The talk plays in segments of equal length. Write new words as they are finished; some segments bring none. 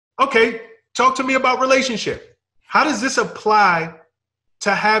Okay, talk to me about relationship. How does this apply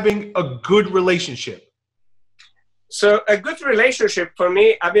to having a good relationship? So a good relationship for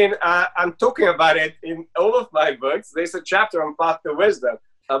me, I mean, I'm talking about it in all of my books. There's a chapter on Path to Wisdom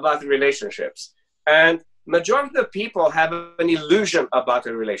about relationships. And majority of the people have an illusion about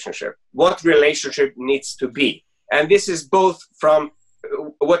a relationship, what relationship needs to be. And this is both from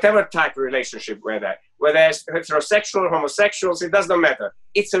whatever type of relationship, whether it's heterosexual, homosexuals, it doesn't matter.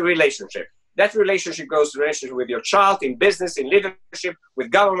 It's a relationship. That relationship goes to relationship with your child, in business, in leadership,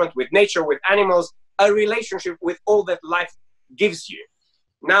 with government, with nature, with animals, a relationship with all that life gives you.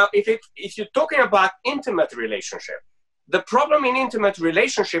 Now, if you're talking about intimate relationship, the problem in intimate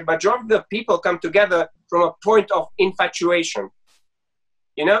relationship, majority of the people come together from a point of infatuation.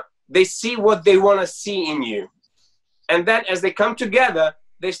 You know, they see what they want to see in you. And then as they come together,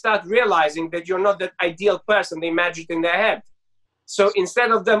 they start realizing that you're not that ideal person they imagined in their head. So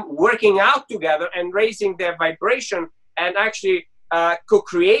instead of them working out together and raising their vibration and actually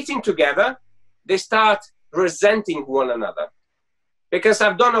co-creating together, they start resenting one another. Because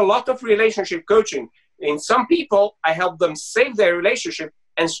I've done a lot of relationship coaching. In some people, I helped them save their relationship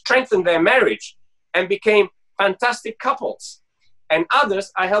and strengthen their marriage and became fantastic couples. And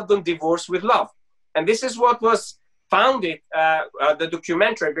others, I helped them divorce with love. And this is what was founded, the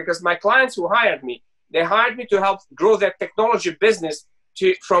documentary, because my clients who hired me, they hired me to help grow their technology business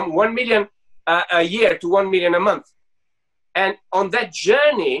from 1 million a year to 1 million a month. And on that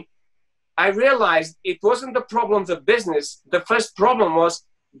journey, I realized it wasn't the problem of the business. The first problem was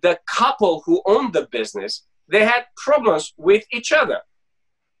the couple who owned the business. They had problems with each other.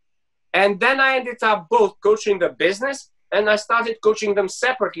 And then I ended up both coaching the business and I started coaching them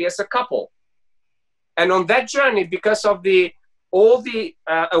separately as a couple. And on that journey, because of all the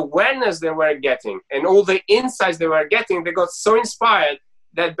awareness they were getting and all the insights they were getting, they got so inspired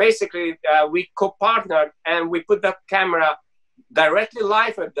that basically we co-partnered and we put that camera directly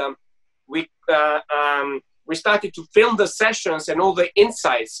live at them. We started to film the sessions and all the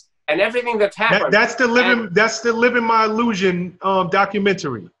insights and everything that happened. That's the Living My Illusion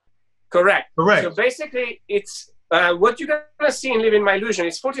documentary. Correct. So basically, it's what you're gonna see in Living My Illusion.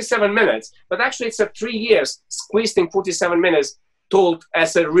 It's 47 minutes, but actually it's 3 years squeezed in 47 minutes, told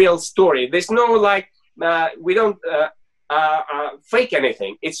as a real story. There's no we don't fake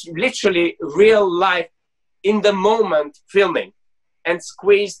anything. It's literally real life, in the moment filming, and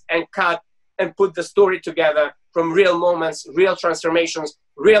squeezed and cut and put the story together from real moments, real transformations,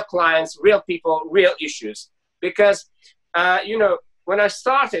 real clients, real people, real issues. Because, you know, when I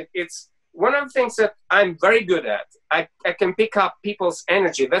started, it's one of the things that I'm very good at. I can pick up people's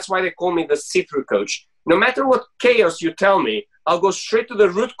energy. That's why they call me the see-through coach. No matter what chaos you tell me, I'll go straight to the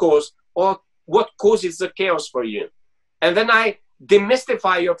root cause or what causes the chaos for you. And then I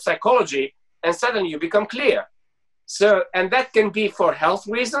demystify your psychology and suddenly you become clear. So, and that can be for health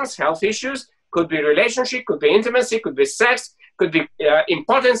reasons, health issues, could be relationship, could be intimacy, could be sex, could be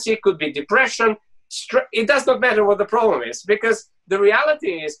impotency, could be depression. It does not matter what the problem is, because the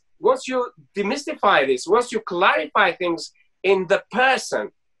reality is once you demystify this, once you clarify things in the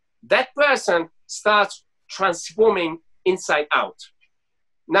person, that person starts transforming inside out.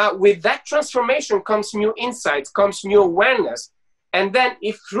 Now, with that transformation comes new insights, comes new awareness. And then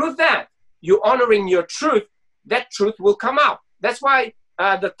if through that you're honoring your truth, that truth will come out. That's why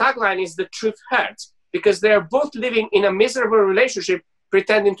the tagline is "The truth hurts," because they're both living in a miserable relationship,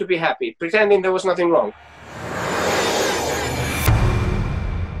 pretending to be happy, pretending there was nothing wrong.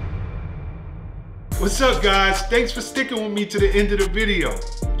 What's up, guys? Thanks for sticking with me to the end of the video.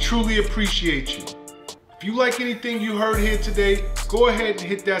 Truly appreciate you. If you like anything you heard here today, go ahead and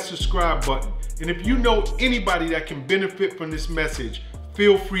hit that subscribe button. And if you know anybody that can benefit from this message,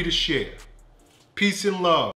 feel free to share. Peace and love.